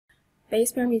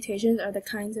Base pair mutations are the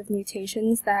kinds of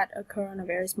mutations that occur on a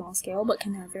very small scale but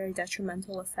can have very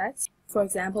detrimental effects. For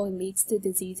example, it leads to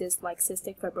diseases like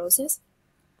cystic fibrosis.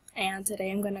 And today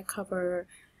I'm going to cover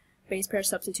base pair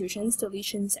substitutions,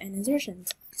 deletions, and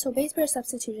insertions. So base pair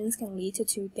substitutions can lead to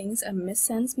two things, a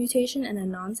missense mutation and a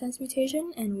nonsense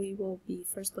mutation, and we will be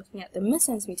first looking at the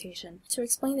missense mutation. To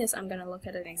explain this, I'm going to look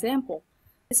at an example.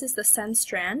 This is the sense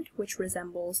strand, which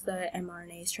resembles the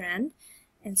mRNA strand.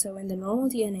 And so in the normal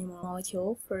DNA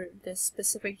molecule for this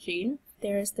specific gene,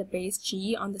 there is the base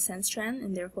G on the sense strand,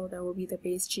 and therefore there will be the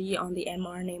base G on the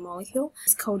mRNA molecule.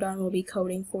 This codon will be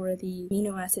coding for the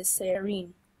amino acid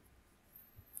serine.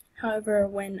 However,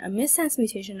 when a missense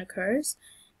mutation occurs,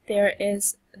 there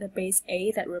is the base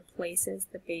A that replaces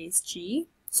the base G.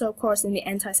 So of course in the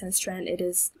antisense strand it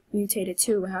is mutated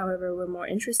too, however we're more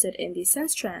interested in the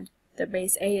sense strand. The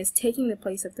base A is taking the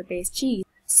place of the base G.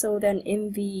 So then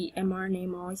in the mRNA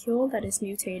molecule that is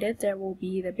mutated, there will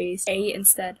be the base A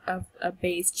instead of a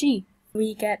base G.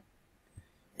 We get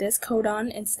this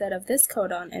codon instead of this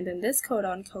codon, and then this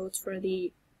codon codes for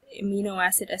the amino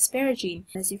acid asparagine.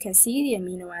 As you can see, the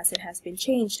amino acid has been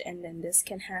changed, and then this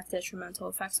can have detrimental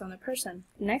effects on the person.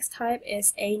 The next type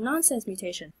is a nonsense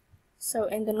mutation. So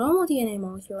in the normal DNA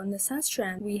molecule, in the sense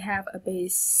strand, we have a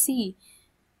base C.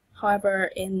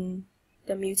 However, in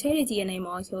the mutated DNA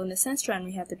molecule in the sense strand,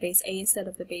 we have the base A instead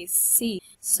of the base C.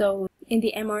 So in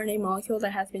the mRNA molecule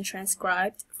that has been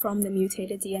transcribed from the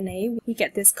mutated DNA, we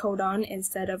get this codon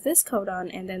instead of this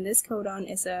codon, and then this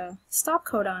codon is a stop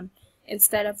codon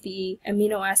instead of the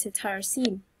amino acid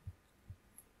tyrosine.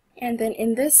 And then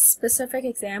in this specific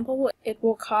example, it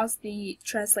will cause the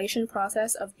translation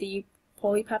process of the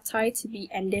polypeptide to be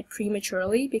ended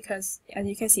prematurely because, as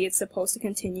you can see, it's supposed to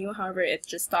continue, however it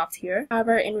just stopped here.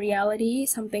 However, in reality,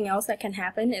 something else that can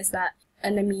happen is that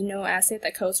an amino acid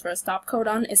that codes for a stop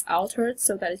codon is altered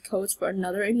so that it codes for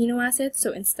another amino acid.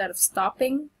 So instead of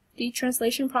stopping the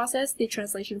translation process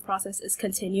is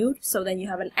continued, so then you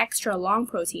have an extra long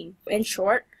protein. In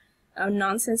short, a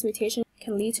nonsense mutation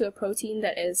can lead to a protein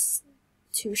that is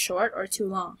too short or too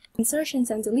long.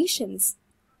 Insertions and deletions.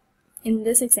 In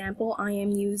this example, I am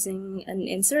using an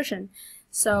insertion.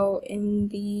 So in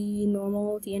the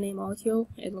normal DNA molecule,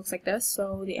 it looks like this.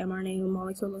 So the mRNA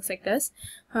molecule looks like this.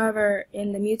 However,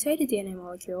 in the mutated DNA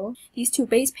molecule, these two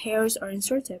base pairs are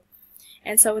inserted.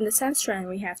 And so in the sense strand,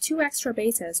 we have two extra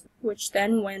bases, which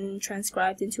then when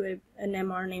transcribed into an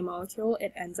mRNA molecule,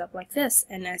 it ends up like this.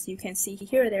 And as you can see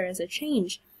here, there is a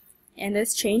change. And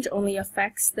this change only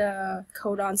affects the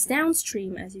codons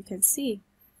downstream, as you can see.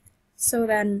 So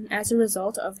then, as a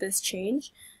result of this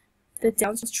change, the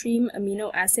downstream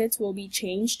amino acids will be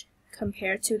changed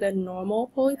compared to the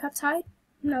normal polypeptide.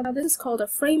 Now this is called a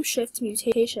frame shift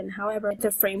mutation. However, the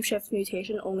frame shift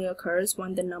mutation only occurs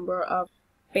when the number of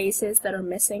bases that are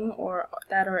missing or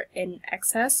that are in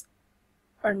excess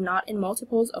are not in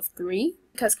multiples of 3,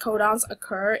 because codons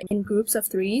occur in groups of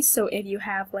 3, so if you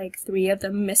have like 3 of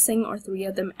them missing or 3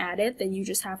 of them added, then you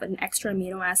just have an extra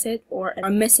amino acid or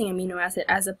a missing amino acid,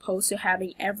 as opposed to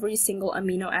having every single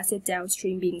amino acid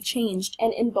downstream being changed.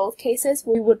 And in both cases,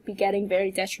 we would be getting very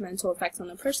detrimental effects on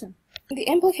the person. The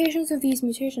implications of these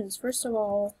mutations: first of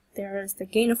all, there is the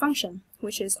gain of function,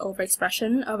 which is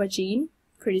overexpression of a gene,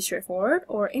 pretty straightforward,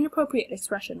 or inappropriate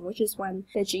expression, which is when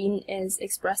the gene is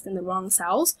expressed in the wrong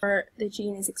cells or the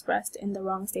gene is expressed in the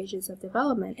wrong stages of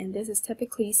development, and this is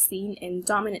typically seen in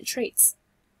dominant traits.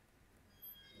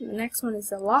 The next one is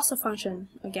the loss of function.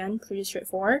 Again, pretty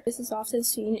straightforward. This is often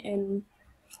seen in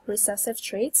recessive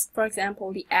traits. For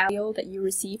example, the allele that you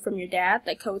receive from your dad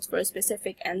that codes for a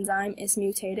specific enzyme is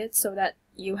mutated so that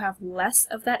you have less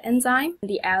of that enzyme.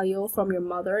 The allele from your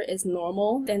mother is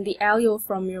normal, then the allele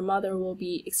from your mother will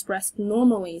be expressed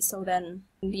normally, so then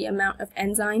the amount of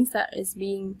enzymes that is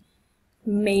being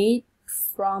made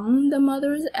from the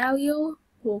mother's allele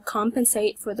will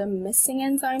compensate for the missing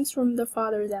enzymes from the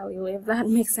father's allele, if that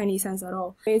makes any sense at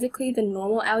all. Basically, the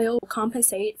normal allele will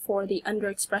compensate for the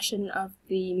underexpression of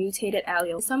the mutated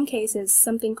allele. In some cases,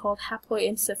 something called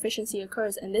haploinsufficiency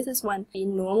occurs, and this is when the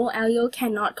normal allele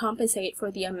cannot compensate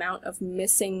for the amount of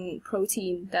missing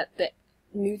protein that the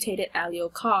mutated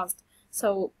allele caused.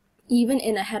 So even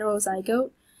in a heterozygote,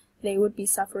 they would be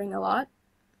suffering a lot.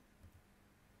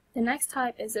 The next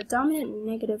type is a dominant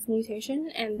negative mutation,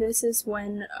 and this is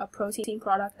when a protein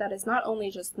product that is not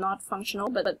only just not functional,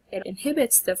 but it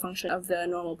inhibits the function of the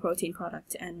normal protein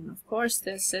product, and of course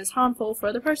this is harmful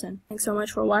for the person. Thanks so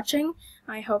much for watching.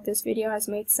 I hope this video has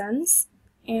made sense,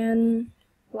 and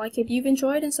like if you've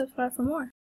enjoyed, and subscribe for more.